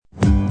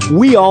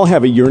We all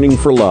have a yearning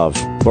for love,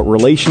 but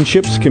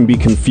relationships can be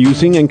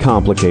confusing and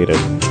complicated.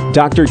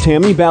 Dr.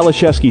 Tammy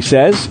Balashevsky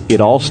says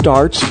it all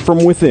starts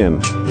from within.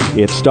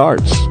 It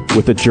starts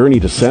with a journey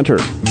to center.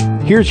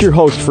 Here's your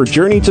host for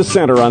Journey to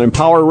Center on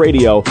Empower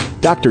Radio,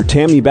 Dr.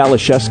 Tammy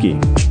Balashevsky.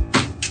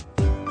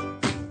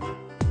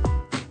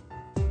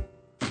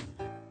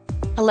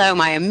 Hello,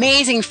 my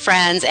amazing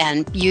friends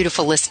and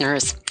beautiful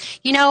listeners.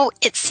 You know,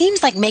 it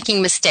seems like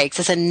making mistakes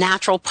is a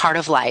natural part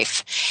of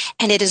life,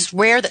 and it is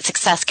rare that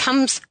success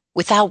comes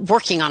without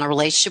working on a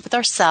relationship with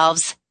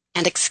ourselves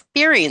and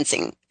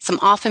experiencing some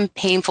often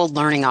painful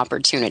learning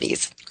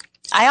opportunities.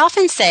 I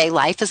often say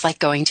life is like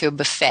going to a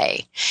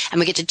buffet, and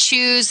we get to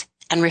choose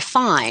and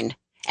refine,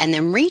 and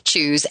then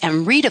re-choose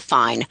and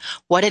redefine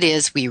what it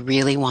is we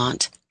really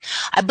want.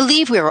 I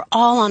believe we are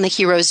all on the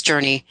hero's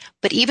journey,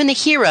 but even the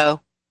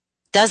hero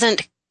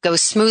doesn't go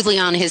smoothly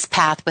on his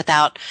path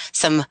without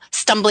some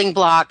stumbling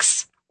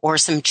blocks or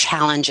some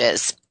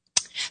challenges.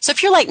 So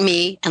if you're like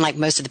me, and like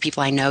most of the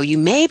people I know, you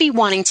may be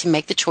wanting to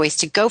make the choice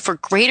to go for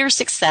greater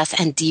success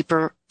and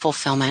deeper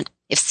fulfillment.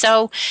 If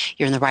so,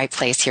 you're in the right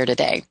place here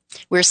today.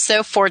 We're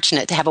so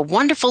fortunate to have a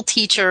wonderful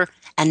teacher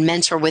and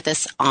mentor with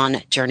us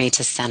on Journey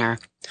to Center.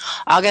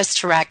 August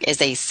Turak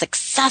is a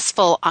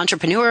successful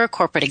entrepreneur,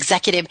 corporate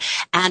executive,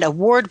 and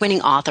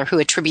award-winning author who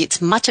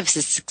attributes much of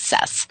his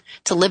success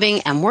to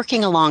living and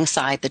working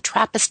alongside the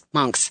Trappist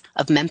Monks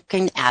of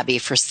Memphis Abbey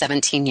for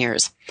 17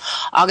 years.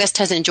 August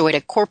has enjoyed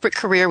a corporate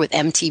career with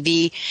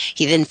MTV.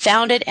 He then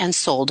founded and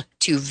sold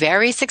two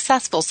very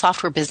successful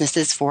software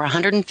businesses for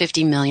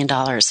 $150 million.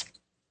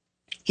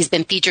 He's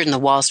been featured in the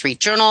Wall Street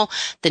Journal,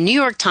 the New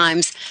York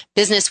Times,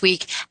 Business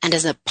Week, and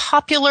is a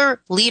popular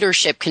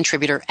leadership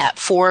contributor at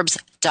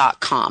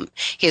Forbes.com.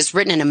 He has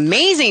written an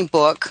amazing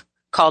book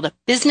called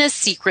Business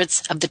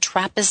Secrets of the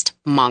Trappist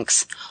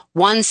Monks,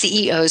 One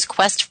CEO's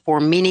Quest for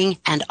Meaning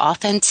and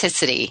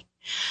Authenticity.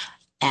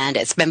 And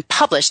it's been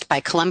published by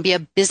Columbia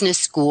Business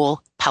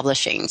School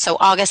Publishing. So,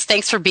 August,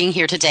 thanks for being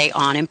here today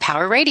on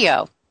Empower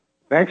Radio.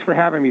 Thanks for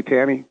having me,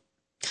 Tammy.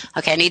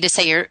 Okay, I need to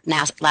say your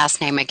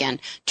last name again.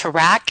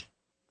 Turak?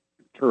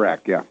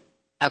 Correct, yeah.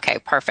 Okay,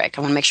 perfect.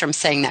 I want to make sure I'm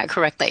saying that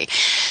correctly.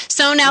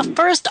 So now,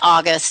 first,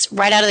 August,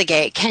 right out of the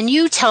gate, can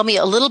you tell me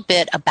a little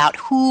bit about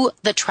who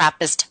the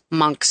Trappist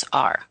monks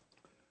are?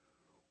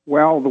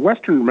 Well, the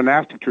Western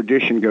monastic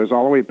tradition goes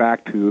all the way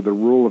back to the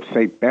rule of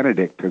St.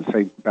 Benedict. And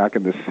back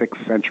in the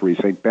 6th century,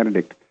 St.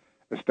 Benedict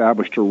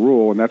established a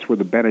rule, and that's where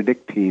the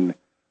Benedictine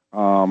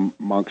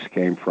monks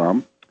came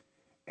from.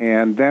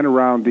 And then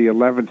around the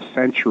 11th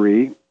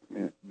century,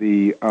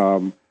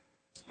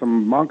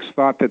 some monks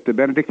thought that the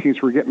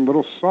Benedictines were getting a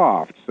little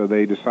soft, so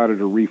they decided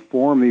to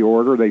reform the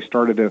order. They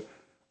started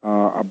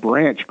a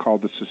branch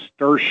called the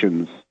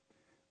Cistercians,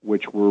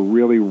 which were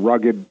really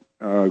rugged,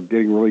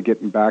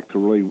 getting back to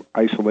really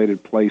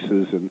isolated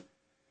places, and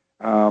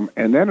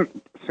then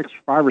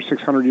 500 or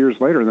 600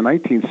 years later, in the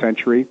 19th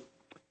century,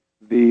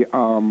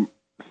 some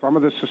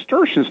of the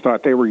Cistercians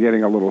thought they were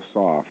getting a little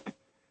soft.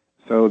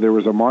 So there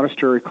was a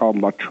monastery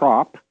called La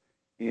Trappe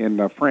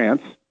in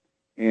France.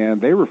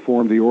 And they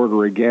reformed the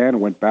order again,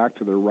 went back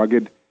to their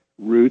rugged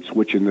roots,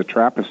 which in the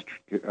Trappist,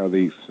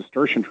 the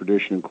Cistercian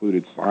tradition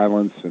included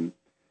silence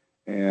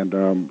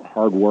and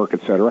hard work,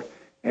 etc.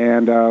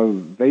 And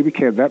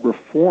that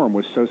reform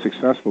was so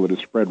successful that it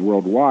spread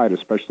worldwide,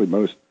 especially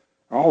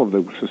all of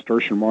the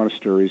Cistercian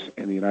monasteries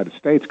in the United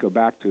States go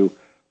back to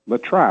La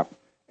Trappe.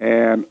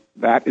 And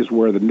that is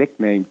where the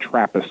nickname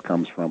Trappist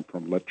comes from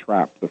La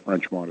Trappe, the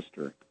French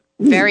monastery.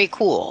 Very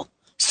cool.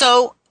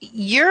 So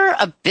you're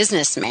a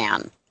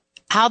businessman.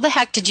 How the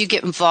heck did you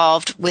get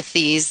involved with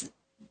these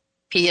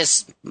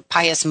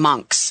pious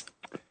monks?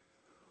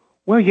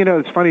 Well, you know,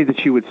 it's funny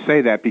that you would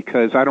say that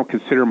because I don't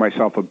consider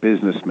myself a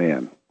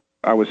businessman.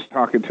 I was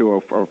talking to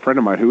a friend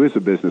of mine who is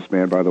a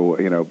businessman, by the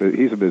way. You know,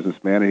 he's a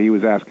businessman, and he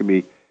was asking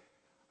me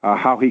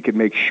how he could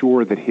make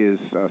sure that his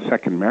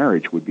second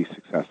marriage would be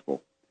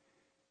successful.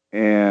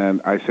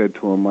 And I said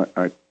to him,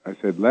 I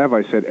said, Lev,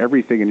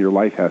 everything in your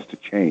life has to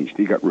change.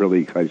 He got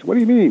really excited. He said, what do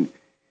you mean?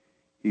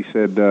 He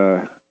said,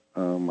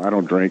 I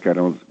don't drink, I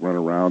don't run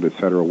around,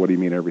 etc. What do you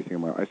mean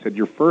everything? I said,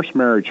 your first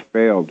marriage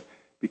failed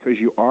because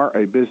you are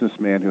a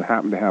businessman who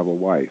happened to have a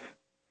wife.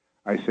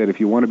 I said,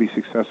 if you want to be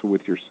successful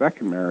with your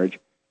second marriage,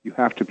 you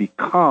have to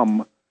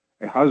become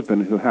a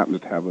husband who happens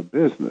to have a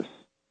business.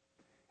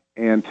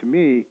 And to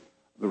me,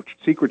 the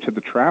secret to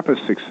the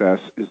Trappist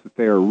success is that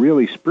they are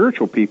really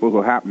spiritual people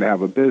who happen to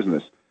have a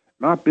business,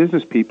 not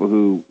business people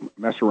who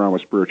mess around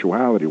with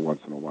spirituality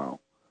once in a while.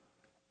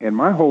 And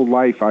my whole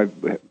life,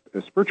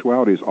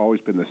 spirituality has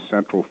always been the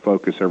central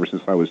focus ever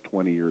since I was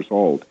 20 years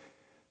old.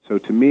 So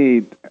to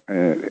me,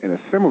 in a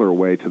similar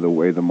way to the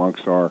way the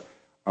monks are,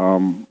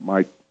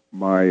 my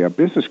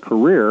business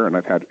career, and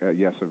I've had,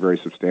 a very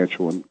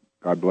substantial and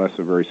God bless,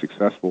 a very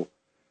successful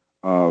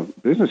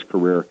business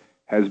career,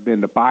 has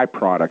been the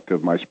byproduct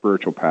of my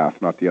spiritual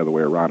path, not the other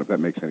way around, if that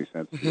makes any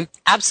sense. Mm-hmm.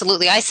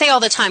 Absolutely. I say all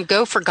the time,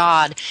 go for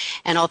God,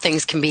 and all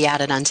things can be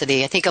added unto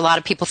thee. I think a lot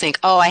of people think,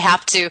 I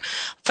have to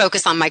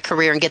focus on my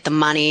career and get the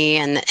money,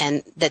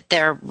 and that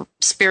their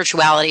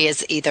spirituality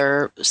is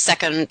either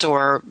second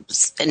or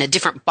in a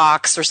different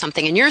box or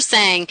something. And you're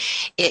saying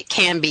it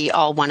can be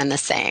all one and the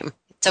same.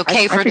 It's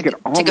okay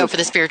to go for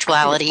the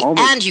spirituality,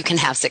 and you can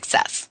have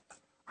success.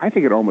 I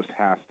think it almost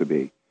has to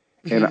be.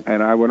 Mm-hmm.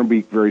 And I want to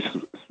be very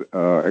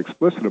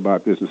explicit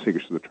about Business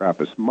Secrets of the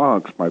Trappist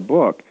Monks, my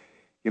book.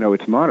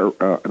 It's not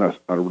a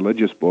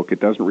religious book. It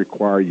doesn't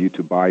require you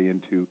to buy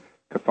into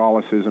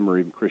Catholicism or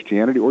even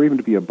Christianity or even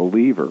to be a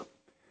believer.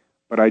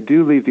 But I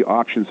do leave the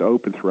options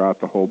open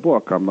throughout the whole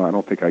book. I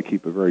don't think I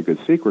keep a very good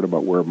secret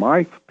about where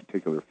my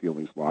particular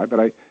feelings lie.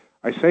 But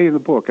I say in the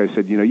book, I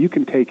said, you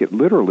can take it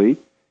literally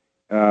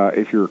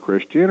if you're a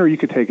Christian, or you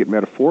could take it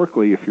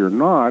metaphorically if you're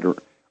not,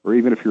 or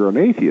even if you're an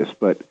atheist.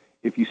 But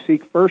if you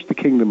seek first the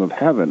kingdom of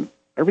heaven,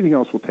 everything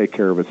else will take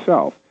care of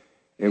itself.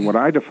 And what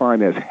I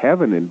define as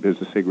heaven in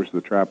Business Secrets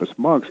of the Trappist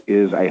Monks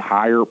is a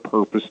higher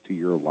purpose to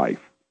your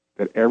life.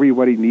 That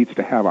everybody needs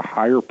to have a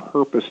higher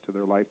purpose to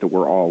their life, that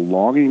we're all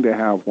longing to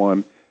have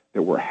one,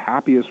 that we're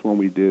happiest when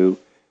we do,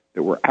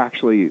 that we're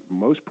actually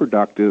most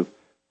productive,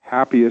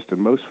 happiest,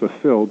 and most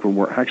fulfilled when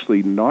we're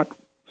actually not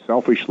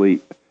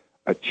selfishly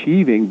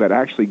achieving, but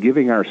actually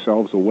giving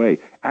ourselves away,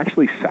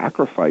 actually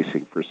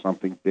sacrificing for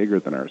something bigger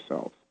than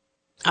ourselves.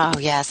 Oh,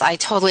 yes, I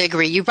totally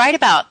agree. You write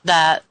about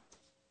the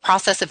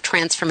process of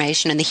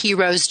transformation and the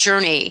hero's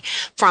journey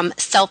from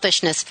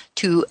selfishness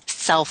to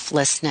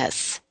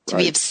selflessness, to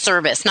be of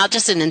service, not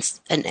just an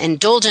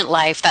indulgent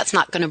life. That's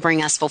not going to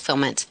bring us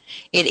fulfillment.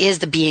 It is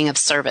the being of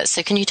service.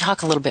 So can you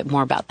talk a little bit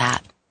more about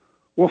that?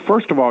 Well,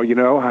 first of all,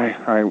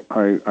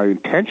 I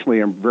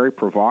intentionally am very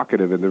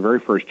provocative in the very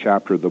first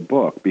chapter of the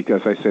book,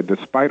 because I said,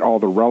 despite all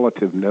the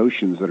relative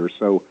notions that are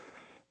so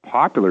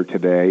popular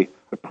today,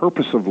 the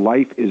purpose of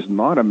life is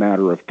not a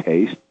matter of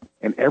taste,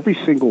 and every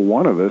single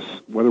one of us,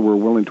 whether we're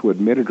willing to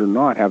admit it or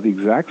not, have the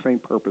exact same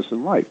purpose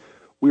in life.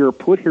 We are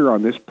put here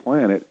on this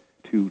planet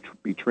to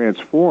be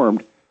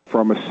transformed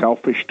from a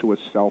selfish to a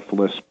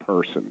selfless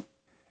person.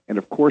 And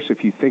of course,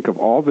 if you think of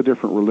all the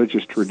different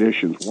religious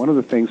traditions, one of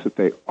the things that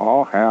they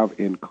all have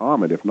in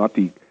common, if not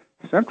the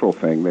central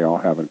thing they all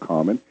have in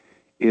common,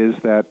 is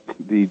that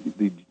the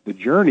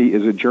journey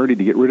is a journey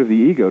to get rid of the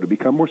ego, to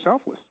become more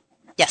selfless.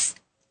 Yes.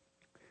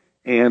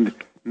 And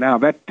now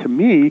that, to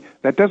me,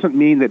 that doesn't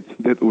mean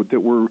that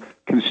we're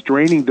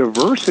constraining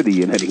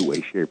diversity in any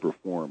way, shape, or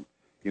form.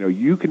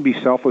 You can be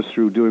selfless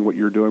through doing what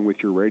you're doing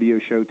with your radio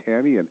show,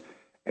 Tammy,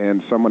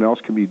 and someone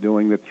else can be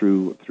doing it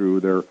through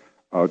their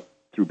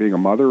through being a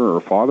mother or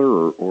a father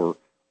or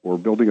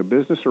building a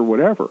business or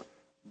whatever.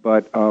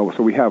 But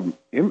so we have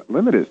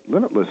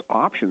limitless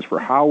options for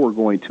how we're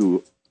going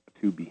to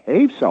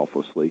behave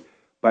selflessly.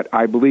 But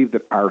I believe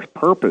that our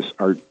purpose,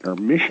 our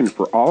mission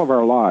for all of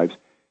our lives,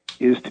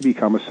 is to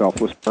become a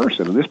selfless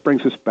person. And this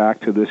brings us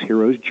back to this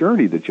hero's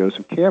journey that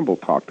Joseph Campbell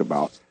talked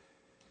about.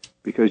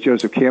 Because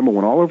Joseph Campbell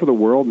went all over the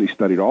world and he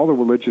studied all the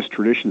religious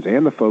traditions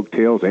and the folk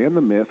tales and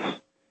the myths,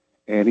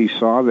 and he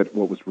saw that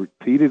what was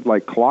repeated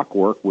like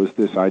clockwork was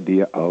this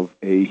idea of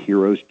a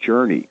hero's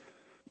journey.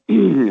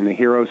 And the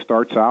hero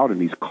starts out and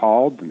he's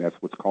called, and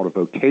that's what's called a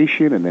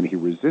vocation, and then he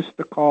resists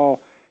the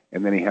call,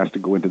 and then he has to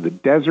go into the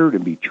desert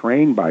and be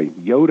trained by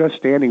Yoda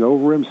standing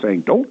over him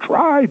saying, "Don't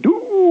try,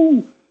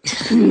 do."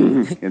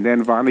 And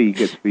then finally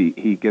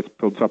he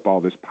builds up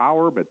all this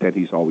power, but then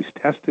he's always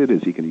tested.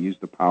 Is he going to use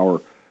the power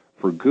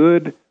for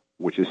good,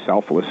 which is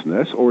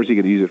selflessness, or is he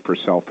going to use it for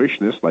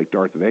selfishness, like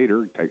Darth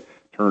Vader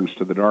turns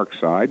to the dark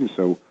side? And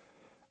so,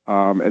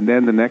 and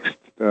then the next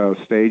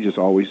stage is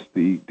always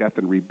the death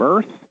and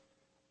rebirth,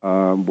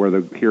 where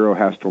the hero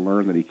has to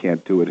learn that he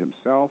can't do it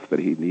himself, that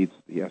he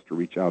has to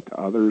reach out to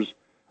others,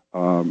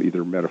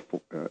 either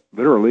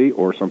literally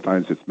or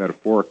sometimes it's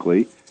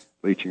metaphorically,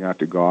 reaching out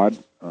to God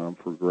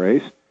for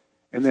grace.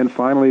 And then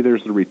finally,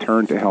 there's the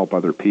return to help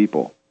other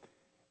people.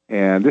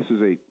 And this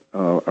is a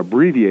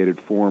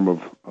abbreviated form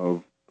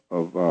of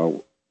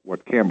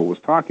what Campbell was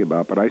talking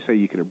about, but I say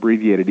you can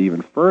abbreviate it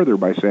even further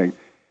by saying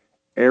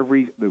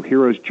the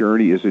hero's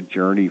journey is a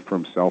journey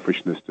from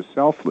selfishness to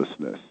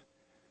selflessness,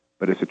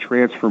 but it's a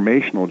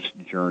transformational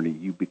journey.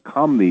 You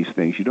become these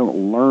things. You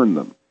don't learn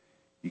them.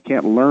 You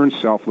can't learn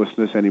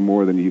selflessness any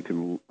more than you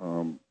can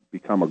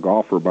become a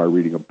golfer by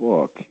reading a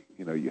book.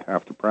 You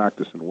have to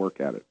practice and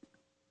work at it.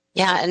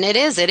 Yeah, and it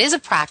is a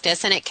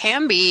practice, and it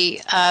can be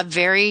a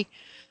very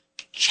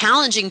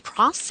challenging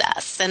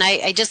process. And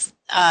I just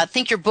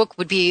think your book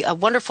would be a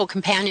wonderful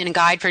companion and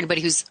guide for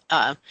anybody who's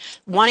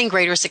wanting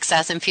greater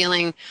success and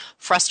feeling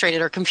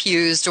frustrated or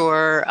confused,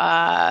 or,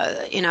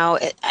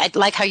 I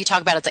like how you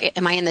talk about it. It's like,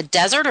 am I in the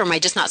desert, or am I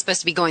just not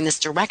supposed to be going this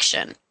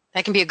direction?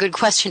 That can be a good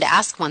question to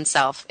ask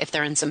oneself if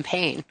they're in some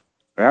pain.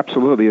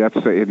 Absolutely. That's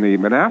in the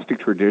monastic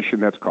tradition,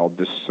 that's called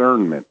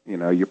discernment.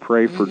 You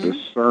pray for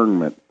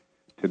discernment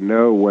to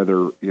know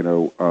whether,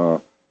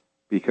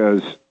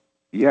 because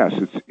yes,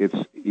 it's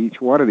each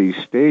one of these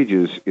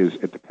stages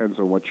it depends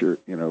on what you're,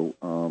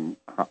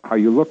 how how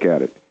you look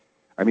at it.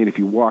 I mean, if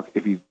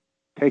you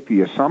take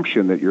the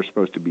assumption that you're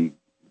supposed to be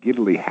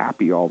giddily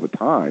happy all the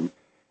time,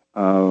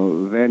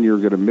 then you're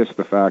going to miss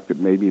the fact that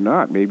maybe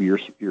not. Maybe you're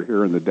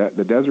here in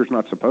the desert's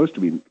not supposed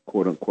to be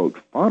quote unquote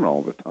fun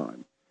all the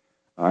time.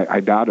 I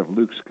doubt if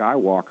Luke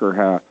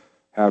Skywalker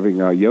having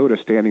Yoda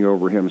standing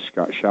over him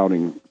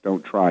shouting,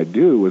 "Don't try,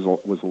 do," was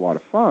a lot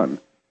of fun.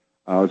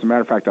 As a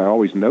matter of fact, I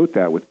always note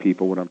that with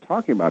people when I'm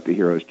talking about the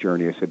hero's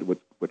journey. I said, with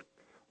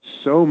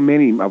so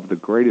many of the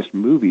greatest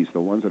movies, the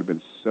ones that have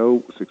been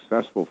so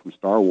successful, from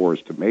Star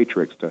Wars to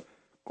Matrix to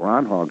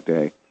Groundhog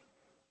Day,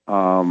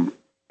 and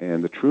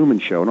the Truman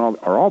Show, and all,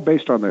 are all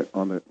based on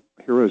the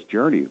hero's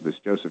journey, this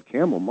Joseph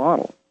Campbell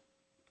model.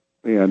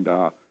 And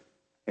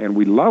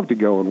we love to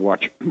go and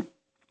watch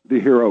the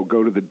hero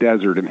go to the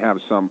desert and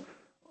have some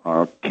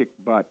kick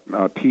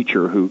butt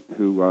teacher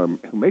who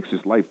makes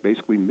his life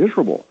basically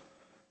miserable.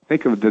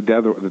 Think of the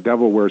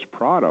Devil Wears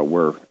Prada,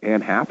 where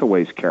Anne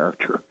Hathaway's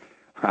character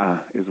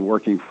is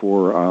working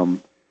for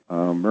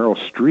Meryl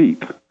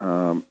Streep,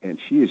 and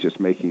she is just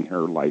making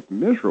her life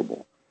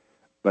miserable.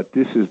 But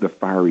this is the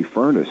fiery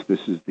furnace.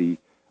 This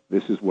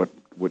is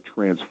what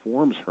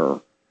transforms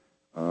her.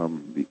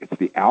 It's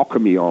the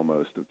alchemy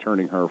almost of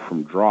turning her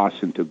from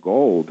dross into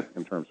gold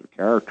in terms of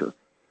character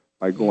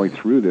by going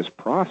through this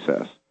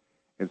process.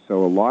 And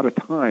so a lot of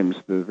times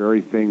the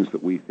very things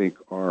that we think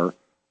are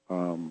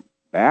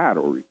bad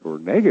or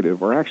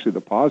negative are actually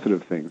the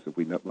positive things if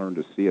we learn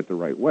to see it the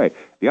right way.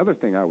 The other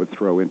thing I would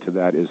throw into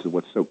that is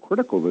what's so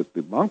critical that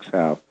the monks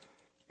have,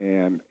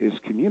 and is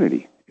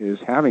community, is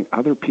having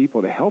other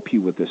people to help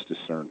you with this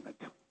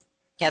discernment.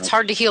 Yeah, it's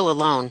hard to heal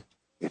alone.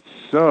 It's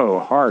so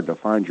hard to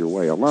find your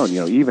way alone.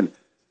 You know, even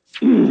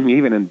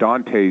in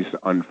Dante's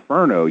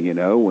Inferno, you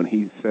know, when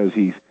he says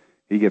he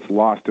gets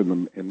lost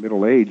in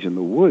middle age in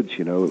the woods,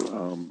 you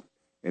know,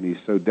 and he's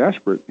so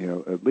desperate, you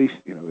know, at least,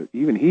 you know,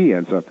 even he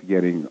ends up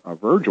getting,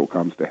 Virgil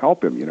comes to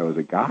help him, you know, as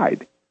a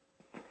guide.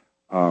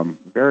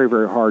 Very,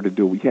 very hard to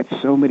do. Yet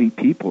so many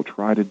people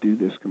try to do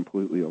this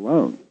completely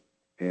alone.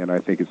 And I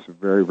think it's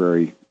very,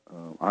 very,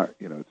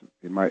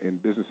 in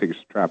Business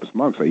Secrets of Trappist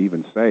Monks, I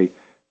even say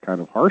kind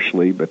of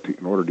harshly, but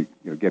in order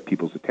to get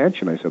people's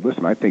attention, I said,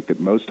 listen, I think that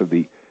most of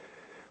the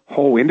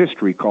whole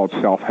industry called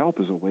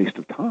self-help is a waste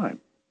of time,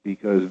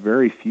 because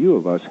very few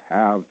of us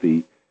have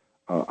the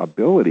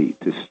ability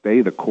to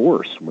stay the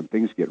course when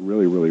things get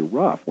really, really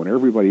rough, when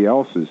everybody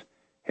else is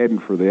heading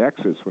for the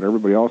exits, when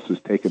everybody else is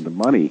taking the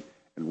money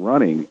and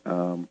running.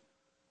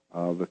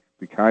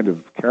 The kind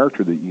of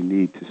character that you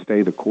need to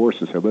stay the course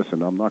and say,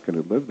 listen, I'm not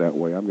going to live that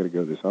way. I'm going to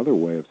go this other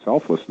way of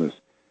selflessness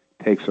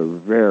takes a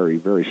very,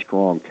 very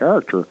strong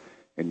character,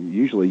 and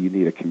usually you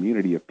need a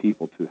community of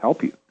people to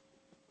help you.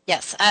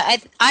 Yes,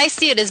 I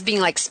see it as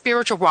being like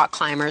spiritual rock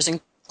climbers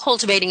and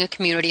cultivating a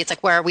community. It's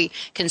like where we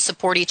can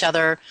support each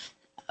other,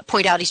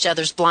 point out each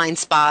other's blind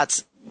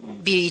spots,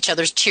 be each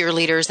other's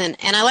cheerleaders. And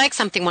I like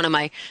something one of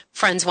my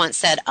friends once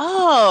said,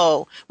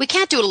 oh, we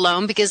can't do it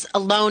alone because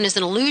alone is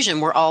an illusion.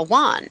 We're all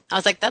one. I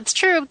was like, that's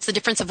true. It's the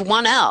difference of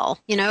one L.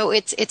 You know,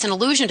 it's an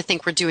illusion to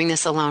think we're doing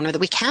this alone or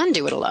that we can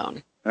do it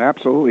alone.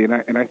 Absolutely.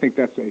 And I think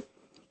that's a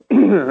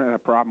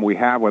problem we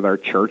have with our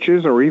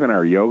churches or even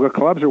our yoga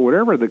clubs or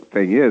whatever the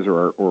thing is,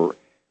 or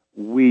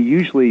we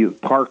usually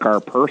park our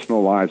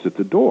personal lives at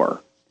the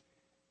door.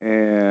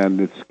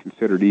 And it's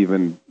considered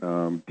even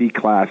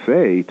D-Class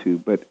A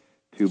to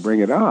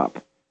bring it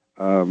up.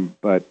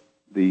 But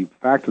the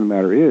fact of the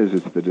matter is,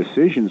 it's the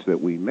decisions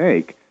that we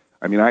make.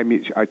 I mean,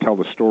 I tell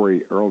the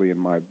story early in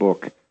my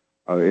book,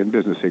 in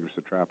Business Secrets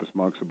of Trappist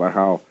Monks, about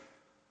how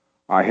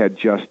I had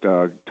just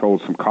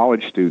told some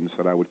college students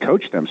that I would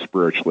coach them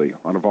spiritually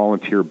on a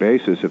volunteer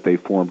basis if they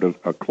formed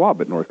a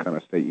club at North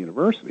Carolina State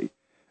University.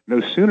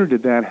 No sooner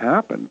did that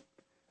happen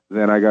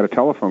than I got a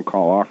telephone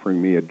call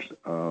offering me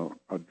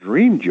a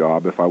dream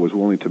job if I was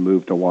willing to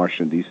move to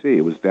Washington, D.C.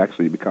 It was to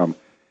actually become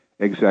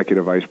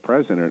executive vice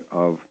president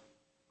of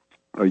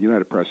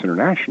United Press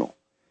International.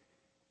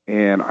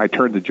 And I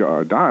turned the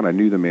job down. I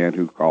knew the man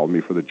who called me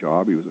for the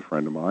job. He was a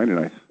friend of mine, and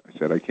I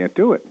said, I can't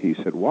do it. He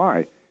said,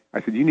 why?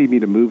 I said, you need me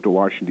to move to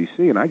Washington,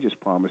 D.C., and I just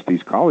promised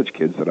these college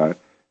kids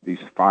these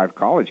 5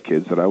 college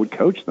kids that I would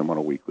coach them on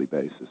a weekly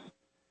basis.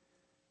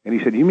 And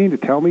he said, you mean to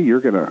tell me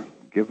you're going to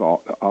give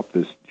up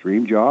this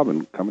dream job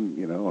and come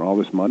and all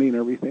this money and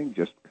everything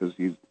just because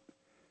you?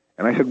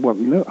 And I said, well,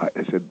 no.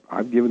 I said,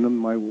 I've given them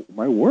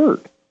my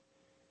word.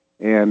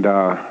 And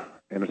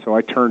so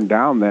I turned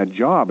down that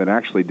job and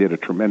actually did a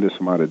tremendous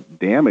amount of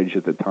damage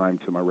at the time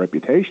to my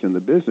reputation in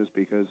the business,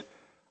 because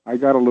I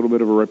got a little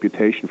bit of a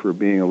reputation for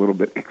being a little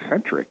bit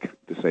eccentric,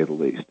 to say the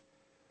least.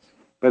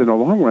 But in the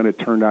long run, it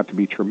turned out to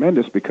be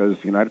tremendous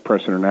because United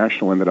Press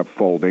International ended up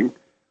folding.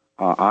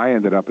 I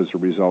ended up, as a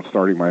result,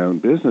 starting my own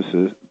business,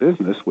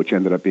 which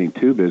ended up being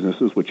 2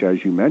 businesses, which,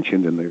 as you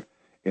mentioned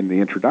in the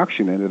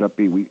introduction, ended up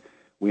being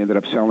we ended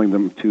up selling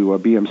them to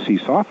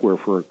BMC Software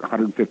for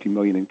 $150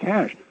 million in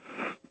cash.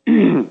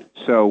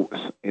 So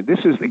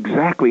this is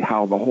exactly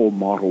how the whole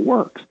model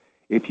works.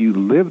 If you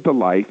live the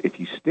life, if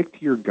you stick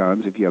to your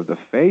guns, if you have the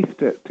faith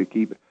to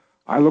keep it.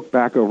 I look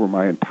back over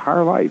my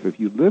entire life.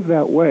 If you live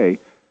that way,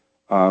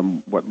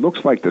 what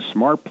looks like the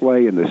smart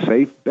play and the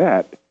safe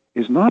bet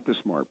is not the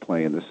smart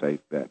play and the safe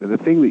bet. And the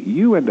thing that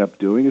you end up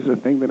doing is the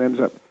thing that ends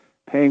up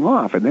paying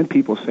off. And then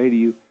people say to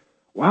you,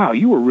 wow,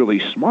 you were really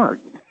smart.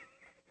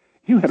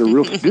 You had a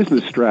real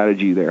business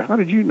strategy there. How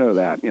did you know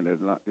that?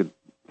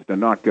 To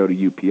not go to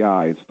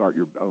UPI and start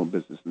your own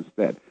business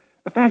instead.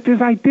 The fact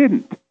is, I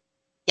didn't.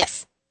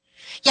 Yes.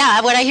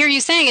 Yeah, what I hear you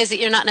saying is that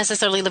you're not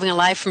necessarily living a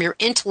life from your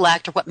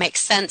intellect or what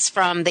makes sense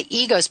from the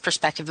ego's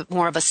perspective, but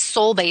more of a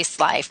soul-based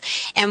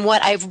life. And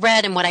what I've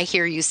read and what I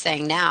hear you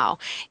saying now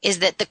is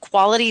that the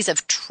qualities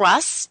of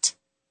trust,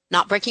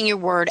 not breaking your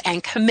word,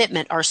 and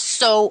commitment are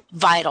so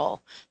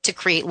vital to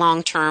create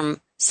long-term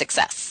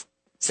success,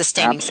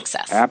 sustaining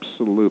success.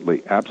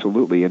 Absolutely,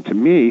 absolutely. And to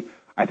me,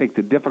 I think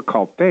the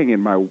difficult thing in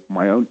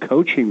my own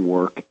coaching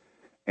work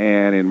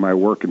and in my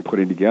work in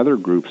putting together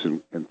groups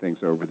and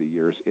things over the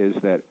years is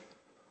that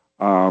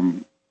a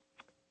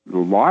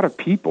lot of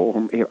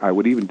people, I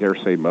would even dare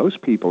say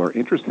most people, are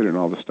interested in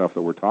all the stuff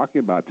that we're talking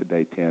about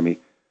today, Tammy,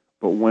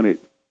 but when it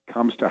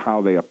comes to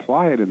how they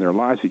apply it in their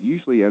lives, it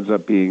usually ends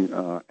up being,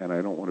 and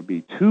I don't want to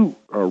be too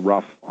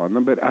rough on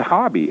them, but a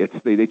hobby.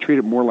 They treat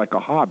it more like a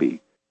hobby.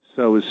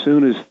 So as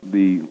soon as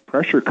the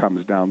pressure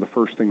comes down, the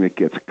first thing that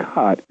gets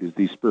cut is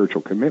these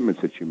spiritual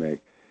commitments that you make.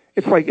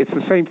 It's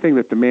the same thing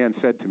that the man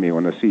said to me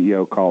when the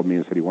CEO called me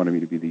and said he wanted me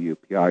to be the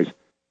UPI's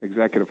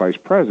executive vice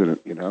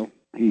president,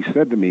 He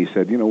said to me,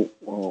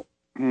 well,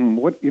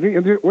 what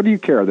do you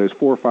care? There's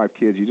 4 or 5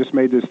 kids. You just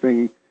made this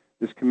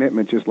this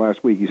commitment just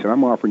last week. He said,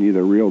 I'm offering you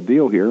the real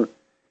deal here.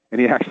 And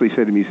he actually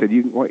said to me,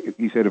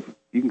 he said, if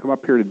you can come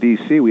up here to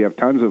D.C., we have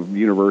tons of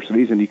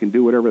universities, and you can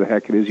do whatever the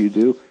heck it is you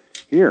do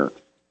here.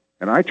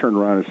 And I turned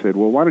around and said,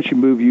 well, why don't you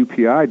move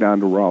UPI down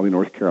to Raleigh,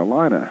 North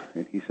Carolina?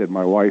 And he said,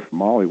 my wife,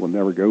 Molly, will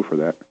never go for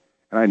that.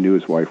 And I knew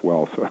his wife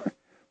well. So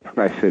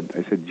I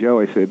said,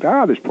 Joe,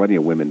 there's plenty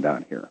of women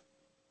down here.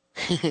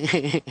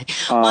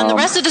 Well, and the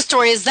rest of the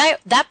story is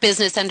that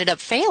business ended up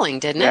failing,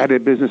 didn't it?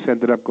 That business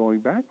ended up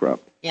going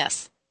bankrupt.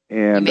 Yes.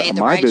 And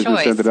my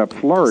business ended up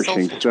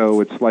flourishing.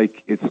 So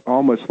it's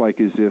almost like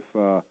as if,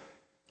 and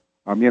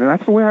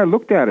that's the way I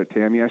looked at it,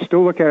 Tammy. I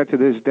still look at it to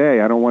this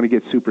day. I don't want to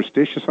get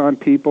superstitious on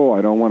people.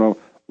 I don't want to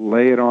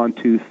lay it on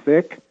too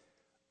thick.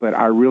 But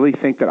I really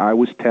think that I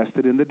was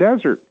tested in the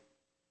desert.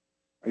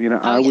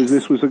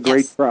 This was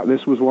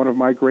this was one of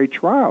my great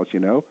trials,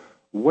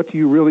 What do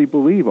you really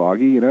believe,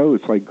 Augie?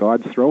 It's like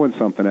God's throwing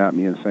something at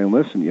me and saying,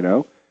 listen,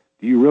 do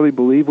you really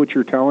believe what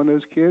you're telling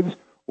those kids?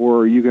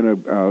 Or are you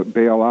going to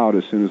bail out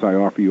as soon as I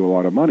offer you a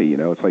lot of money?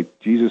 It's like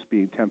Jesus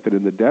being tempted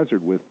in the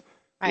desert with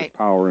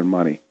power and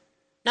money.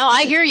 No,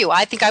 I hear you.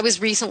 I think I was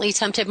recently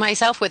tempted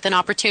myself with an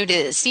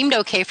opportunity that seemed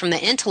okay from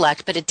the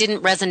intellect, but it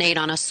didn't resonate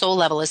on a soul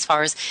level as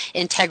far as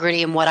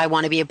integrity and what I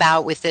want to be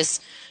about with this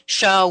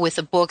show, with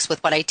the books,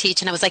 with what I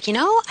teach. And I was like,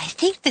 I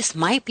think this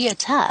might be a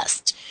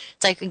test.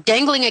 It's like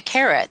dangling a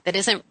carrot that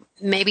isn't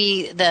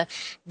maybe the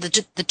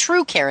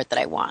true carrot that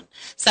I want.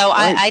 So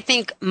right. I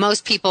think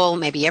most people,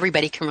 maybe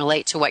everybody, can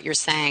relate to what you're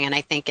saying, and I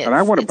think it's I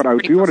do want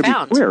to be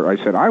clear. I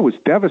said I was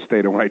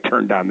devastated when I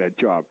turned down that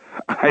job.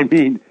 I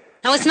mean,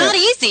 no, it's not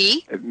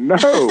easy. No,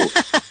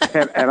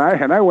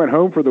 and I went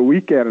home for the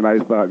weekend, and I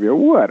thought,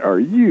 what are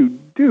you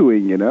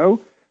doing?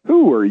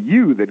 Who are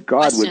you that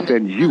God would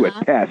send you a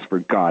test, for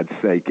God's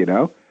sake?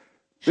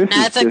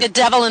 It's like the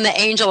devil and the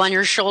angel on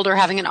your shoulder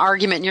having an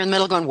argument, and you're in the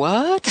middle going,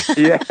 what?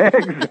 Yeah,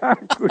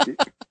 exactly.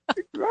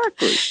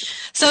 Exactly.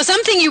 So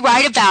something you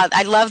write about,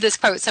 I love this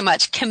quote so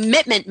much,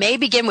 commitment may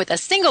begin with a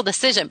single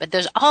decision, but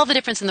there's all the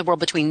difference in the world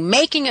between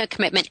making a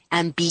commitment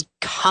and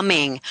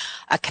becoming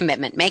a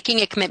commitment. Making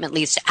a commitment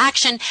leads to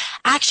action,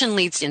 action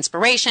leads to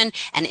inspiration,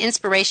 and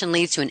inspiration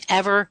leads to an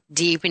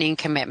ever-deepening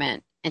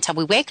commitment until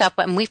we wake up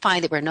and we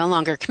find that we're no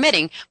longer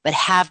committing, but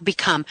have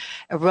become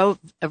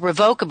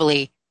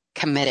irrevocably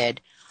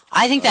committed.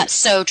 I think that's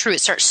so true.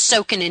 It starts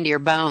soaking into your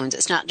bones.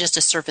 It's not just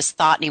a surface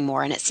thought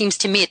anymore. And it seems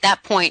to me at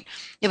that point,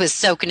 it was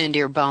soaking into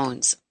your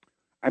bones.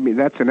 I mean,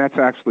 that's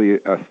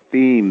actually a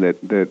theme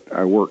that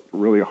I work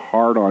really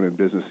hard on in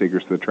Business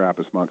Secrets to the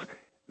Trappist Monks,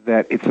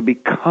 that it's a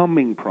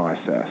becoming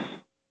process.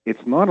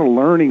 It's not a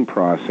learning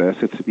process.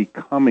 It's a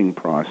becoming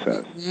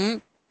process. Mm-hmm.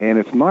 And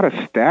it's not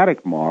a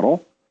static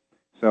model.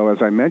 So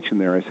as I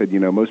mentioned there, I said,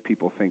 most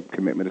people think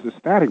commitment is a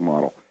static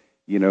model.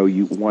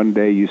 One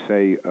day you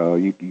say,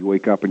 you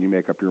wake up and you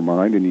make up your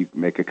mind and you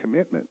make a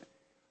commitment.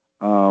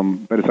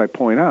 But as I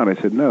point out, I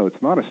said, no,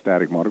 it's not a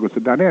static model. It's a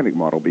dynamic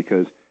model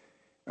because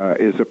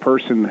is a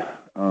person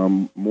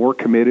more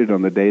committed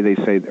on the day they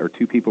say, or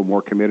two people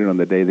more committed on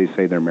the day they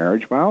say their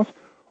marriage vows,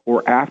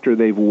 or after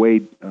they've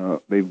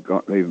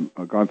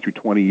gone through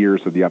 20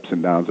 years of the ups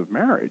and downs of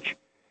marriage?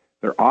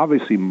 They're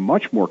obviously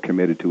much more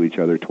committed to each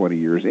other 20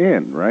 years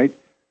in, right?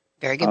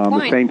 Very good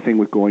point. The same thing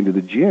with going to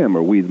the gym.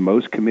 Are we the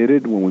most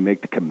committed when we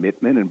make the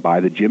commitment and buy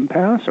the gym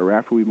pass, or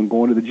after we've been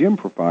going to the gym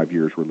for 5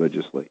 years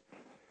religiously?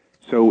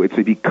 So it's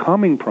a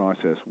becoming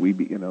process.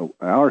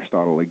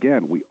 Aristotle,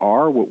 again, we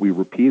are what we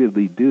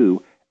repeatedly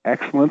do.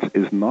 Excellence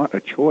is not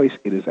a choice.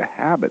 It is a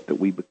habit that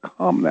we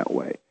become that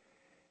way.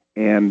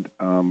 And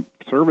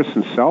service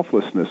and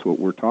selflessness, what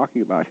we're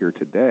talking about here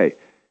today,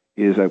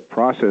 is a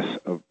process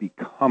of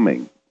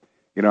becoming.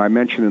 You know, I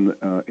mentioned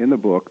in the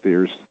book,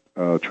 there's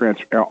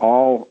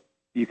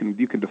you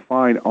can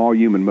define all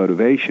human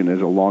motivation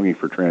as a longing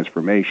for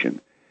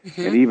transformation,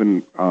 and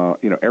even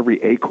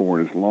every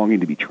acorn is longing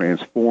to be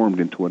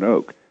transformed into an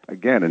oak.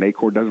 Again, an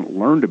acorn doesn't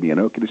learn to be an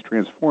oak; it is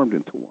transformed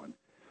into one.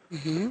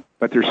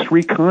 But there's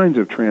three kinds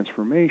of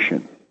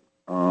transformation.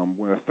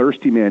 When a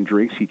thirsty man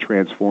drinks, he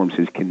transforms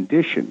his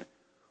condition.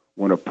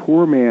 When a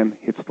poor man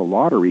hits the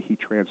lottery, he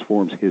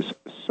transforms his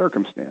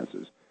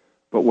circumstances.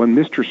 But when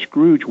Mr.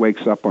 Scrooge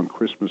wakes up on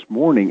Christmas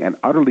morning an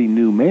utterly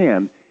new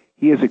man,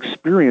 he has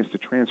experienced a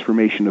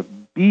transformation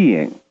of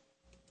being.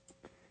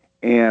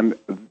 And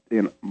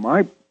in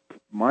my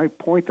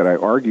point that I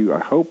argue, I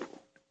hope,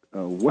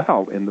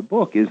 well in the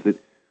book, is that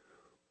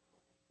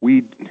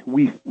we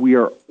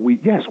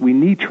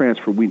need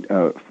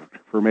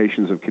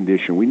transformations of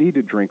condition. We need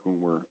to drink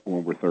when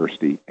we're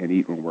thirsty and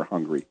eat when we're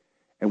hungry,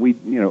 and we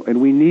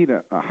need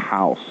a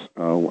house.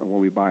 When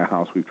we buy a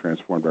house, we've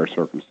transformed our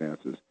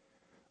circumstances.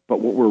 But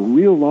what we're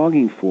real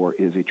longing for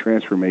is a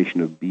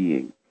transformation of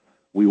being.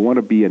 We want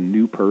to be a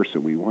new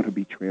person. We want to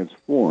be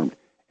transformed,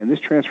 and this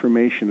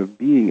transformation of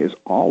being is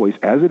always,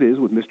 as it is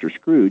with Mr.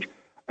 Scrooge,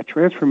 a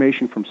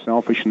transformation from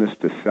selfishness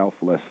to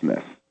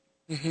selflessness.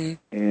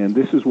 And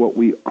this is what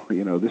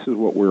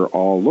we're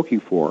all looking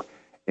for.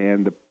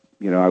 And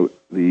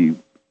the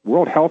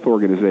World Health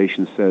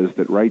Organization says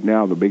that right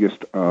now the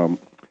biggest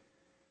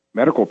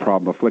medical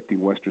problem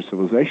afflicting Western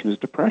civilization is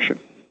depression.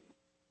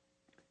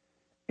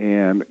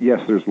 And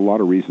yes, there's a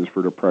lot of reasons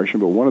for depression,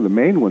 but one of the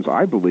main ones,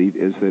 I believe,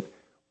 is that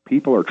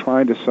people are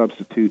trying to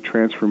substitute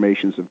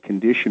transformations of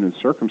condition and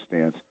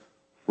circumstance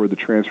for the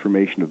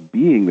transformation of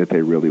being that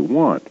they really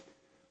want.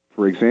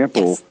 For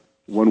example,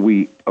 when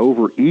we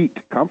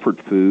overeat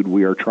comfort food,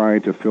 we are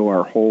trying to fill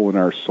our hole in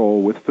our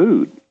soul with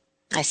food.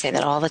 I say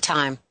that all the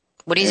time.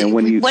 What is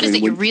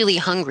it you're really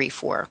hungry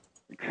for?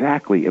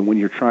 Exactly. And when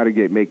you're trying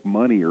to make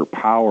money or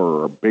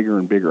power or bigger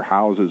and bigger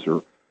houses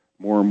or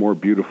more and more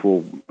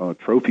beautiful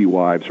trophy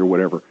wives or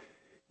whatever,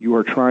 you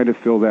are trying to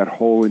fill that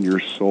hole in your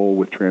soul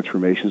with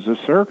transformations of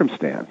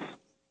circumstance.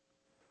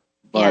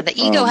 But, the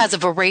ego has a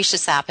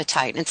voracious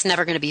appetite, and it's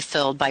never going to be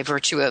filled by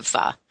virtue of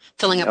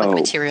filling up with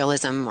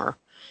materialism or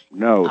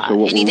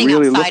so anything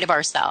really outside of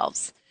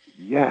ourselves.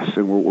 Yes,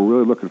 and what we're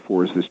really looking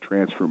for is this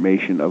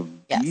transformation of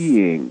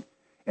being.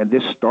 And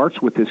this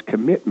starts with this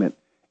commitment.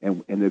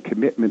 And the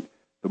commitment,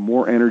 the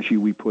more energy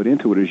we put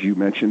into it, as you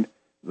mentioned,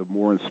 the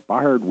more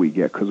inspired we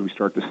get because we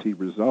start to see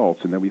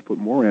results. And then we put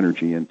more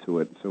energy into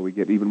it. So we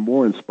get even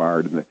more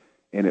inspired, and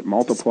it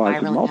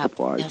multiplies and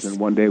multiplies. Yes. And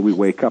one day we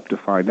wake up to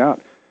find out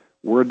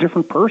we're a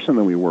different person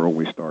than we were when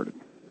we started.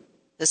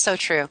 That's so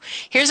true.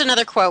 Here's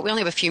another quote. We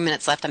only have a few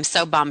minutes left. I'm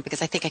so bummed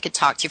because I think I could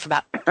talk to you for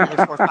about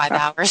another 4 or 5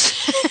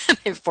 hours,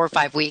 maybe 4 or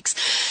 5 weeks.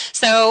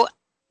 So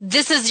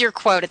this is your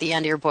quote at the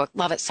end of your book.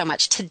 Love it so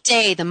much.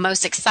 Today, the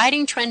most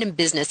exciting trend in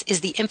business is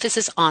the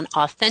emphasis on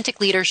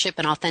authentic leadership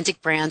and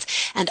authentic brands.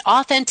 And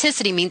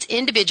authenticity means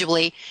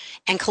individually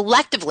and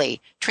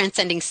collectively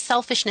transcending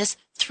selfishness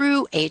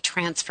through a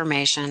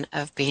transformation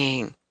of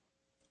being.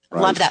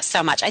 Right. Love that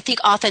so much. I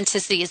think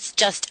authenticity is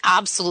just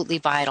absolutely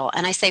vital.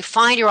 And I say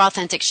find your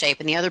authentic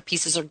shape and the other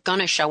pieces are going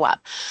to show up.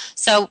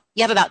 So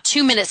you have about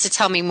 2 minutes to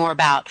tell me more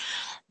about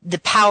the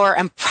power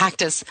and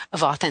practice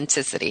of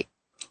authenticity.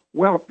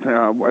 Well,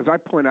 as I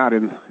point out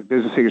in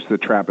Business Secrets of the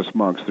Trappist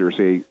Monks, there's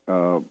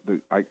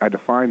I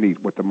define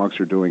what the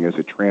monks are doing as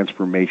a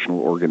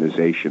transformational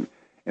organization.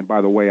 And by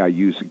the way, I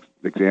use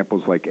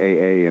examples like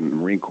AA and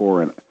Marine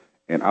Corps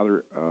and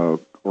other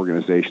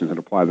organizations and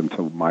apply them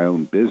to my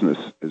own business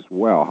as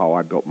well, how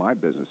I built my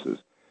businesses.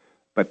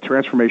 But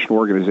transformational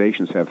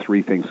organizations have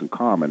 3 things in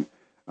common.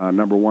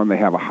 Number 1, they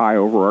have a high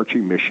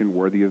overarching mission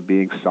worthy of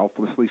being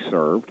selflessly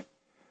served.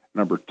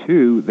 Number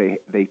 2,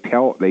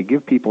 they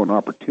give people an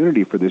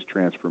opportunity for this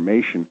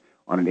transformation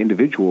on an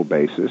individual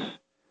basis.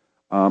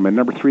 And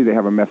number 3, they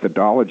have a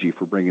methodology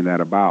for bringing that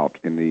about.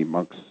 In the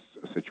monks'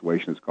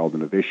 situation, it's called the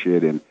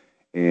novitiate.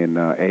 In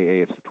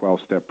AA, it's the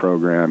 12-step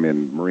program.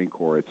 In Marine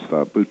Corps,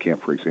 it's boot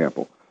camp, for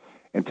example.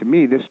 And to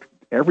me,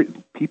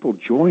 people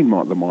join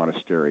the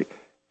monastery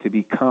to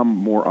become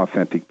more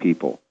authentic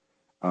people.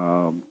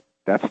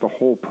 That's the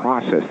whole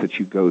process that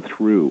you go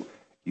through.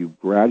 You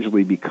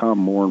gradually become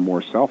more and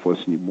more selfless,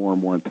 and you're more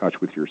and more in touch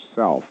with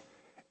yourself,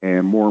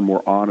 and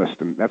more honest.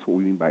 And that's what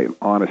we mean by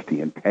honesty,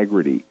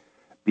 integrity,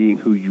 being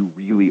who you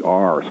really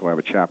are. So I have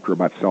a chapter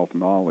about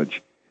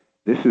self-knowledge.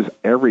 This is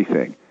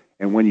everything.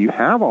 And when you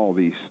have all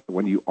these,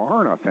 when you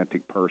are an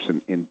authentic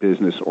person in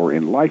business or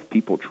in life,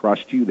 people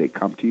trust you, they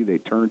come to you, they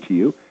turn to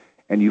you,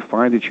 and you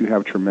find that you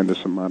have a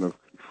tremendous amount of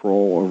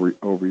control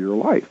over your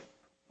life.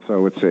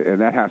 So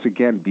and that has,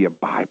 again, be a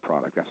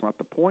byproduct. That's not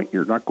the point.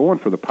 You're not going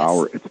for the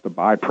power. It's the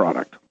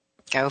byproduct.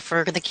 Go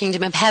for the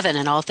kingdom of heaven,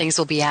 and all things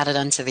will be added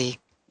unto thee.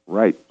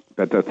 Right.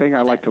 But the thing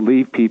I like to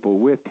leave people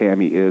with,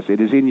 Tammy, is it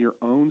is in your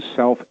own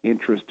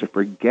self-interest to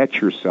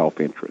forget your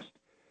self-interest.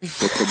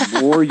 But the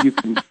more you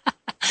can,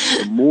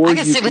 the more I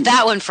can sit with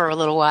that one for a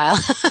little while.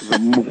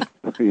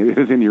 It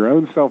is in your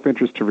own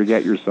self-interest to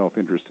forget your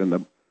self-interest, and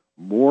the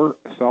more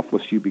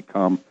selfless you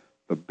become,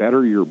 the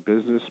better your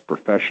business,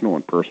 professional,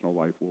 and personal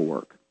life will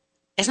work.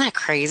 Isn't that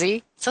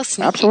crazy? So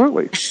sneaky.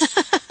 Absolutely.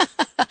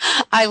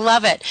 I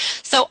love it.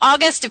 So,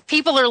 August, if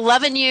people are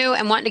loving you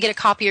and wanting to get a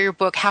copy of your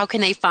book, how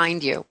can they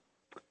find you?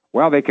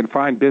 Well, they can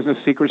find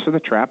Business Secrets of the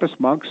Trappist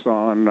Monks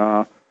on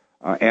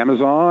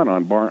Amazon,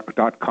 on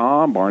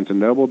 .com,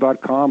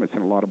 BarnesandNoble.com. It's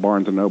in a lot of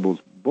Barnes & Noble's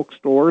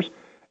bookstores.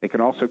 They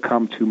can also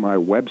come to my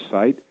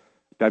website,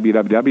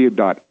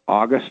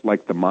 www.august,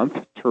 like the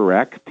month,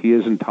 Turak, T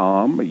as in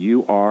Tom,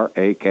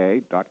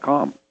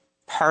 URAK.com.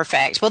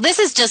 Perfect. Well, this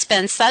has just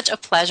been such a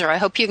pleasure. I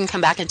hope you can come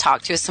back and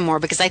talk to us some more,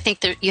 because I think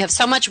that you have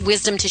so much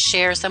wisdom to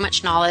share, so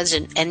much knowledge,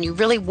 and you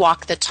really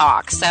walk the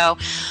talk. So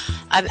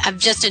I've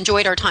just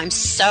enjoyed our time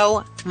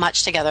so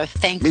much together.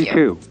 Thank you. Me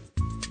too.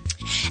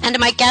 And to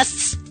my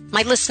guests,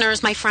 my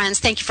listeners, my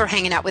friends, thank you for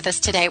hanging out with us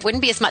today. It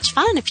wouldn't be as much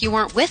fun if you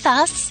weren't with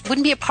us. It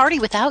wouldn't be a party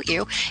without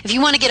you. If you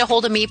want to get a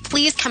hold of me,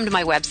 please come to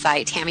my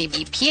website,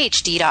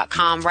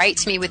 TammyBPhD.com. Write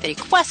to me with any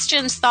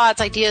questions,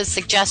 thoughts, ideas,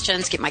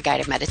 suggestions. Get my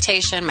guided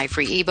meditation, my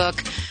free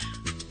ebook.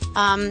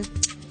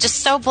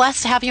 Just so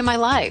blessed to have you in my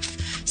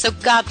life. So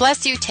God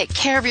bless you. Take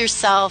care of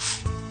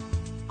yourself.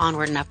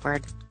 Onward and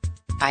upward.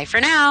 Bye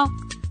for now.